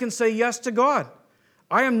 and I can say yes to God.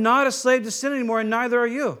 I am not a slave to sin anymore, and neither are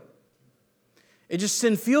you.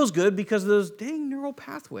 sin feels good because of those dang neural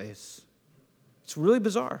pathways. It's really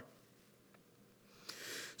bizarre.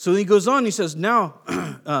 So he goes on, he says, now,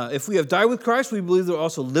 if we have died with Christ, we believe that we'll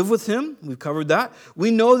also live with him. We've covered that. We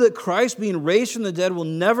know that Christ, being raised from the dead, will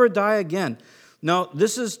never die again. Now,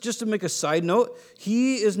 this is just to make a side note.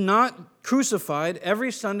 He is not crucified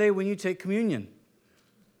every Sunday when you take communion.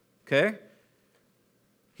 Okay?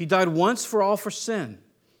 He died once for all for sin,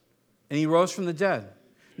 and he rose from the dead.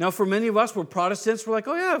 Now, for many of us, we're Protestants. We're like,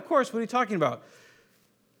 oh yeah, of course, what are you talking about?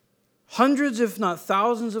 Hundreds, if not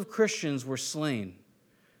thousands of Christians were slain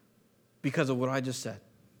because of what I just said.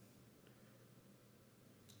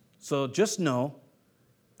 So just know,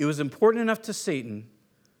 it was important enough to Satan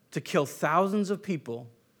to kill thousands of people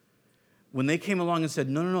when they came along and said,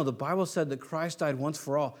 no, the Bible said that Christ died once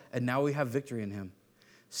for all, and now we have victory in him.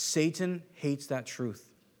 Satan hates that truth.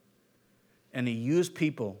 And he used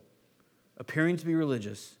people appearing to be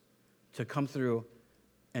religious to come through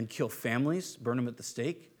and kill families, burn them at the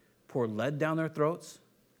stake, pour lead down their throats,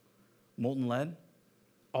 molten lead,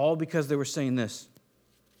 all because they were saying this.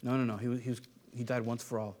 No, he died once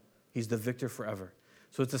for all. He's the victor forever.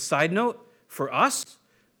 So it's a side note for us,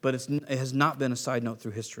 but it has not been a side note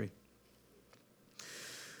through history.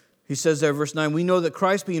 He says there, verse 9, we know that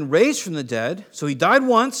Christ being raised from the dead, so he died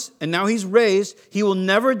once, and now he's raised, he will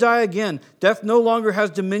never die again. Death no longer has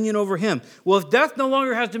dominion over him. Well, if death no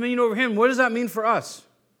longer has dominion over him, what does that mean for us?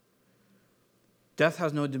 Death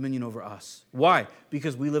has no dominion over us. Why?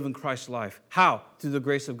 Because we live in Christ's life. How? Through the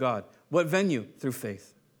grace of God. What venue? Through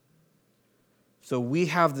faith. So we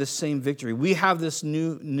have this same victory. We have this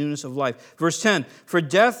newness of life. Verse 10, for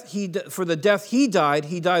the death he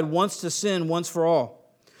died once to sin, once for all.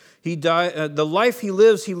 He died. The life he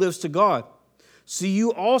lives to God. So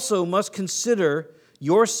you also must consider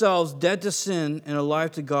yourselves dead to sin and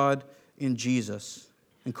alive to God in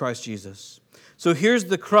Christ Jesus. So here's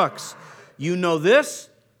the crux. You know this,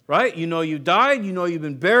 right? You know you died. You know you've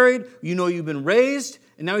been buried. You know you've been raised.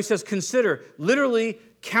 And now he says, consider. Literally,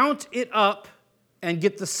 count it up and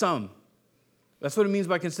get the sum. That's what it means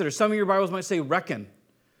by consider. Some of your Bibles might say reckon.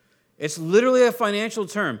 It's literally a financial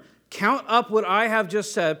term. Count up what I have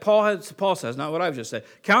just said. Paul says, not what I've just said.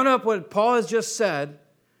 Count up what Paul has just said,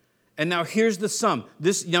 and now here's the sum.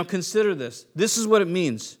 Now consider this. This is what it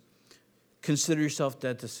means. Consider yourself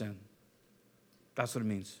dead to sin. That's what it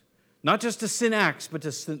means. Not just to sin acts, but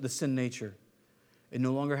to the sin nature. It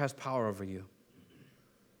no longer has power over you.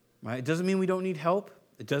 Right? It doesn't mean we don't need help.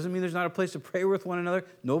 It doesn't mean there's not a place to pray with one another.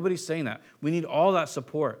 Nobody's saying that. We need all that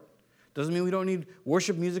support. Doesn't mean we don't need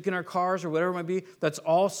worship music in our cars or whatever it might be. That's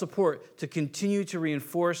all support to continue to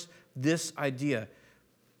reinforce this idea.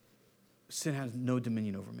 Sin has no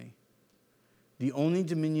dominion over me. The only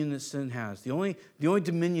dominion that sin has, the only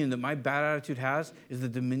dominion that my bad attitude has is the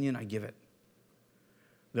dominion I give it.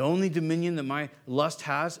 The only dominion that my lust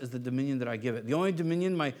has is the dominion that I give it. The only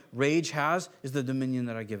dominion my rage has is the dominion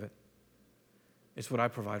that I give it. It's what I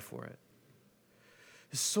provide for it.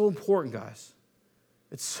 It's so important, guys.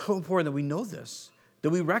 It's so important that we know this, that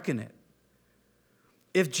we reckon it.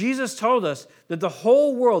 If Jesus told us that the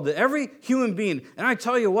whole world, that every human being, and I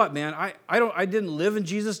tell you what, man, I didn't live in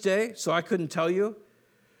Jesus' day, so I couldn't tell you.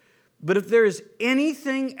 But if there is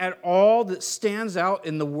anything at all that stands out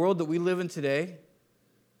in the world that we live in today,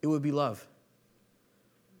 it would be love.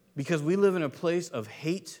 Because we live in a place of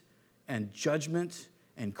hate and judgment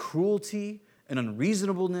and cruelty and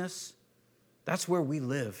unreasonableness. That's where we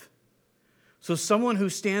live. So someone who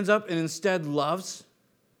stands up and instead loves,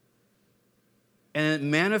 and it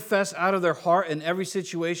manifests out of their heart in every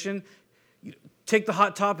situation, take the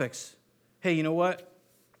hot topics. Hey, you know what?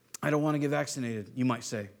 I don't want to get vaccinated, you might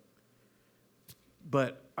say.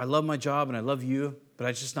 But I love my job and I love you, but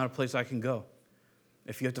it's just not a place I can go.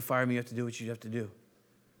 If you have to fire me, you have to do what you have to do.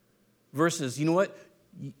 Versus, you know what?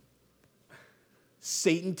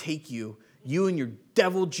 Satan take you and your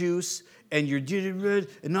devil juice, and you're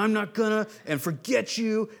and I'm not gonna, and forget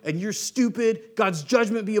you, and you're stupid. God's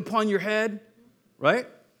judgment be upon your head, right?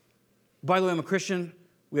 By the way, I'm a Christian.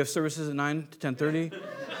 We have services at 9 to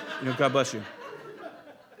 10:30. God bless you.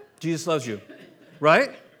 Jesus loves you,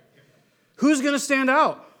 right? Who's gonna stand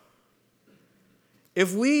out?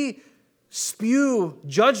 If we spew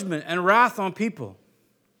judgment and wrath on people,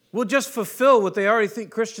 we'll just fulfill what they already think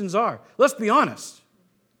Christians are. Let's be honest.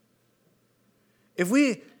 If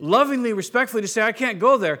we lovingly, respectfully just say, I can't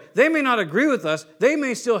go there, they may not agree with us, they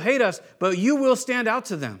may still hate us, but you will stand out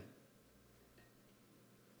to them.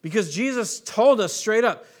 Because Jesus told us straight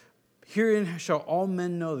up, herein shall all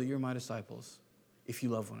men know that you're my disciples, if you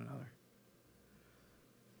love one another.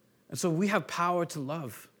 And so we have power to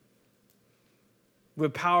love. We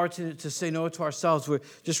have power to say no to ourselves. We're,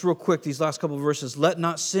 just real quick, these last couple of verses. Let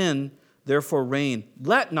not sin, therefore, reign.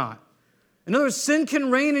 Let not. In other words, sin can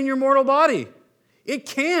reign in your mortal body. It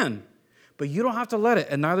can. But you don't have to let it,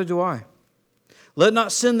 and neither do I. Let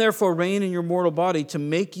not sin, therefore, reign in your mortal body to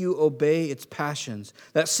make you obey its passions.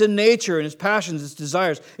 That sin nature and its passions, its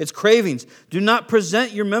desires, its cravings. Do not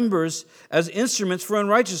present your members as instruments for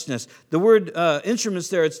unrighteousness. The word instruments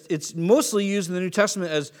there, it's mostly used in the New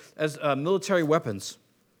Testament as military weapons.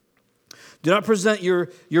 Do not present your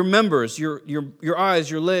members, your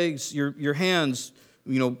eyes, your legs, your hands,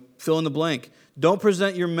 fill in the blank. Don't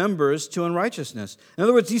present your members to unrighteousness. In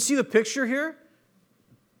other words, do you see the picture here?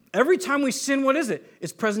 Every time we sin, what is it?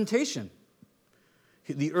 It's presentation.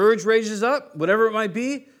 The urge raises up, whatever it might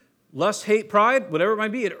be, lust, hate, pride, whatever it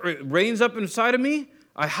might be, it reigns up inside of me.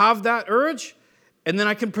 I have that urge, and then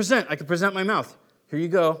I can present. I can present my mouth. Here you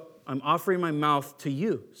go. I'm offering my mouth to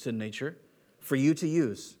you, sin nature, for you to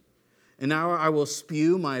use. And now I will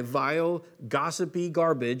spew my vile, gossipy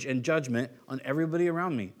garbage and judgment on everybody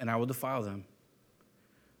around me, and I will defile them.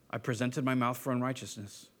 I presented my mouth for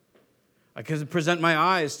unrighteousness. I can present my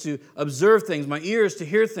eyes to observe things, my ears to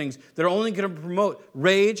hear things that are only going to promote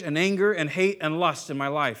rage and anger and hate and lust in my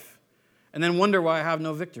life. And then wonder why I have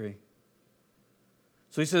no victory.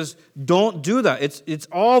 So he says, don't do that. It's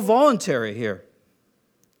all voluntary here.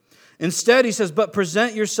 Instead, he says, but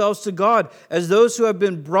present yourselves to God as those who have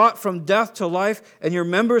been brought from death to life, and your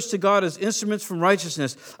members to God as instruments from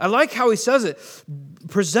righteousness. I like how he says it.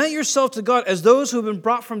 Present yourself to God as those who have been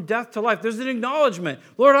brought from death to life. There's an acknowledgement.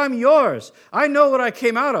 Lord, I'm yours. I know what I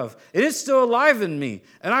came out of. It is still alive in me.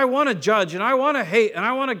 And I want to judge, and I want to hate, and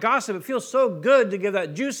I want to gossip. It feels so good to give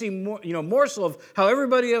that juicy morsel of how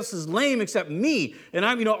everybody else is lame except me. And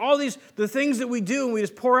I'm, all the things that we do, and we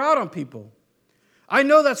just pour out on people. I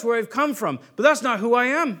know that's where I've come from, but that's not who I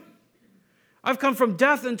am. I've come from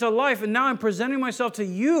death into life, and now I'm presenting myself to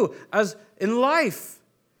you as in life.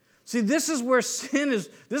 See, this is where sin is.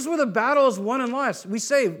 This is where the battle is won and lost. We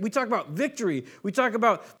talk about victory. We talk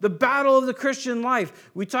about the battle of the Christian life.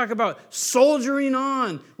 We talk about soldiering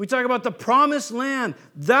on. We talk about the promised land.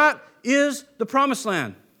 That is the promised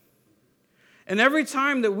land. And every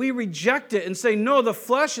time that we reject it and say, no, the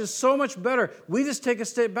flesh is so much better, we just take a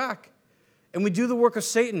step back. And we do the work of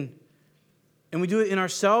Satan. And we do it in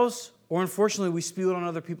ourselves, or unfortunately, we spew it on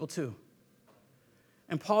other people too.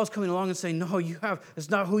 And Paul is coming along and saying, no, it's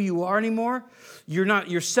not who you are anymore.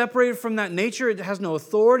 You're separated from that nature. It has no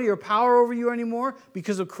authority or power over you anymore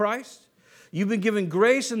because of Christ. You've been given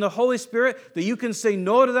grace in the Holy Spirit that you can say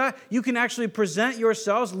no to that. You can actually present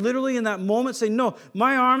yourselves literally in that moment, say, no,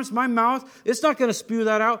 my arms, my mouth, it's not going to spew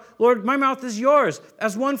that out. Lord, my mouth is yours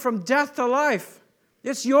as one from death to life.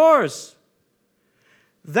 It's yours.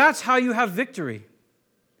 That's how you have victory.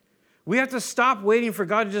 We have to stop waiting for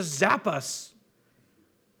God to just zap us.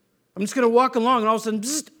 I'm just going to walk along and all of a sudden,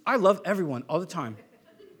 I love everyone all the time.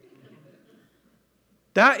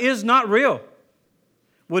 That is not real.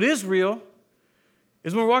 What is real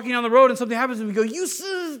is when we're walking down the road and something happens and we go,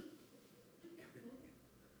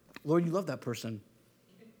 Lord, you love that person.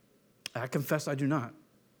 I confess I do not.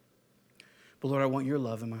 But Lord, I want your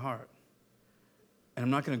love in my heart. And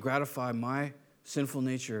I'm not going to gratify my sinful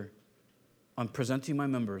nature on presenting my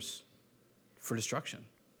members for destruction,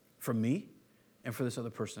 for me and for this other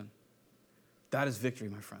person. That is victory,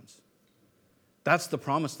 my friends. That's the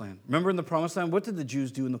promised land. Remember in the promised land, what did the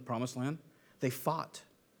Jews do in the promised land? They fought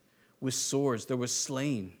with swords. There was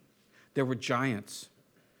slaying. There were giants.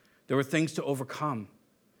 There were things to overcome.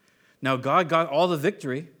 Now, God got all the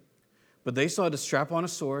victory, but they still had to strap on a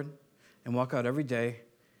sword and walk out every day.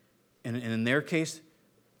 And in their case,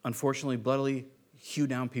 unfortunately, bloodily hew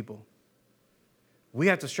down people. We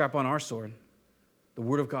have to strap on our sword, the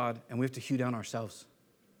Word of God, and we have to hew down ourselves.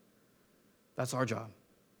 That's our job.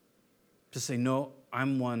 To say, no,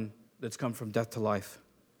 I'm one that's come from death to life.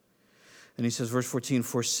 And he says, verse 14,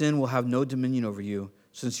 for sin will have no dominion over you,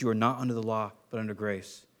 since you are not under the law, but under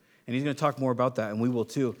grace. And he's going to talk more about that, and we will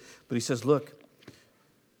too. But he says, look,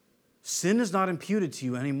 sin is not imputed to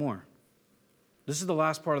you anymore. This is the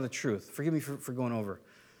last part of the truth. Forgive me for going over.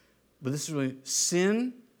 But this is really,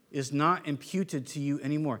 sin is not imputed to you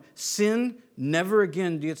anymore. Sin never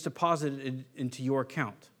again gets deposited into your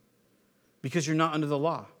account because you're not under the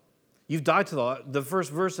law. You've died to the law. The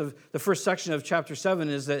first section of chapter 7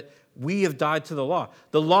 is that we have died to the law.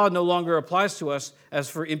 The law no longer applies to us as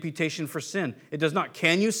for imputation for sin. It does not.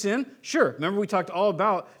 Can you sin? Sure. Remember we talked all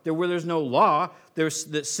about that where there's no law,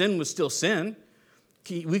 that sin was still sin.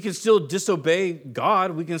 We can still disobey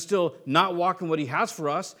God. We can still not walk in what he has for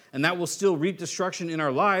us, and that will still reap destruction in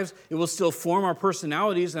our lives. It will still form our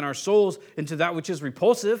personalities and our souls into that which is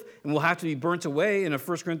repulsive, and will have to be burnt away in a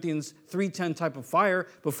 1 Corinthians 3:10 type of fire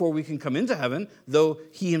before we can come into heaven, though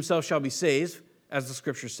he himself shall be saved, as the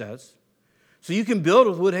scripture says. So you can build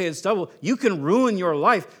with wood, hay, and stubble. You can ruin your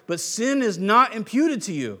life, but sin is not imputed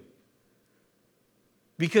to you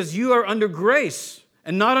because you are under grace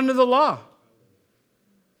and not under the law.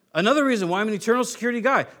 Another reason why I'm an eternal security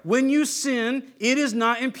guy. When you sin, it is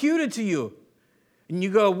not imputed to you. And you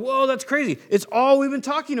go, whoa, that's crazy. It's all we've been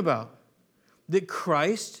talking about. That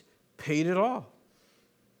Christ paid it all.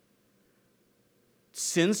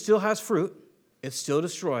 Sin still has fruit. It still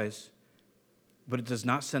destroys. But it does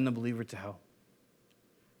not send the believer to hell.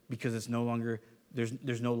 Because it's no longer,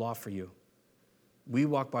 there's no law for you. We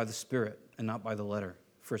walk by the Spirit and not by the letter,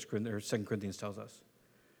 2 Corinthians tells us.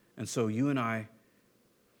 And so you and I,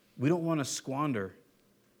 we don't want to squander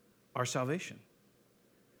our salvation.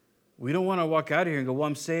 We don't want to walk out of here and go, well,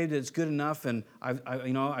 I'm saved, it's good enough, and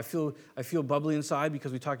I feel bubbly inside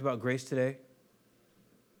because we talked about grace today.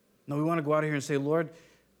 No, we want to go out of here and say, Lord,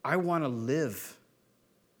 I want to live.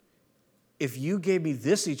 If you gave me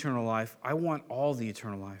this eternal life, I want all the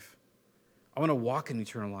eternal life. I want to walk in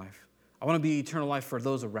eternal life. I want to be eternal life for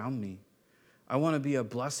those around me. I want to be a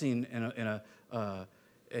blessing and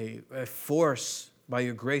a force by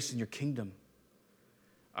your grace in your kingdom.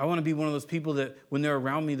 I want to be one of those people that when they're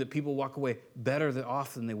around me, that people walk away better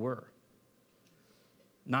off than they were.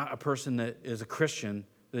 Not a person that is a Christian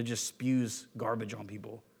that just spews garbage on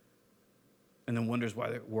people and then wonders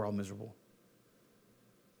why we're all miserable.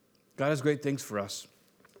 God has great things for us.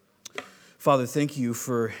 Father, thank you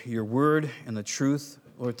for your word and the truth.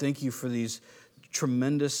 Lord, thank you for these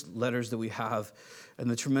tremendous letters that we have and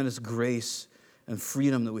the tremendous grace and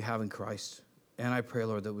freedom that we have in Christ. And I pray,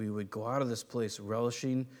 Lord, that we would go out of this place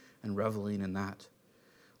relishing and reveling in that.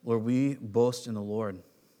 Lord, we boast in the Lord.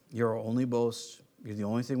 You're our only boast. You're the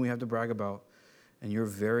only thing we have to brag about. And you're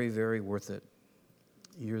very, very worth it.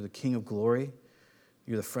 You're the King of glory.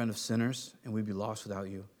 You're the friend of sinners. And we'd be lost without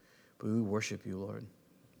you. But we worship you, Lord.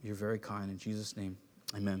 You're very kind. In Jesus' name,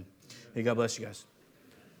 amen. Hey, God bless you guys.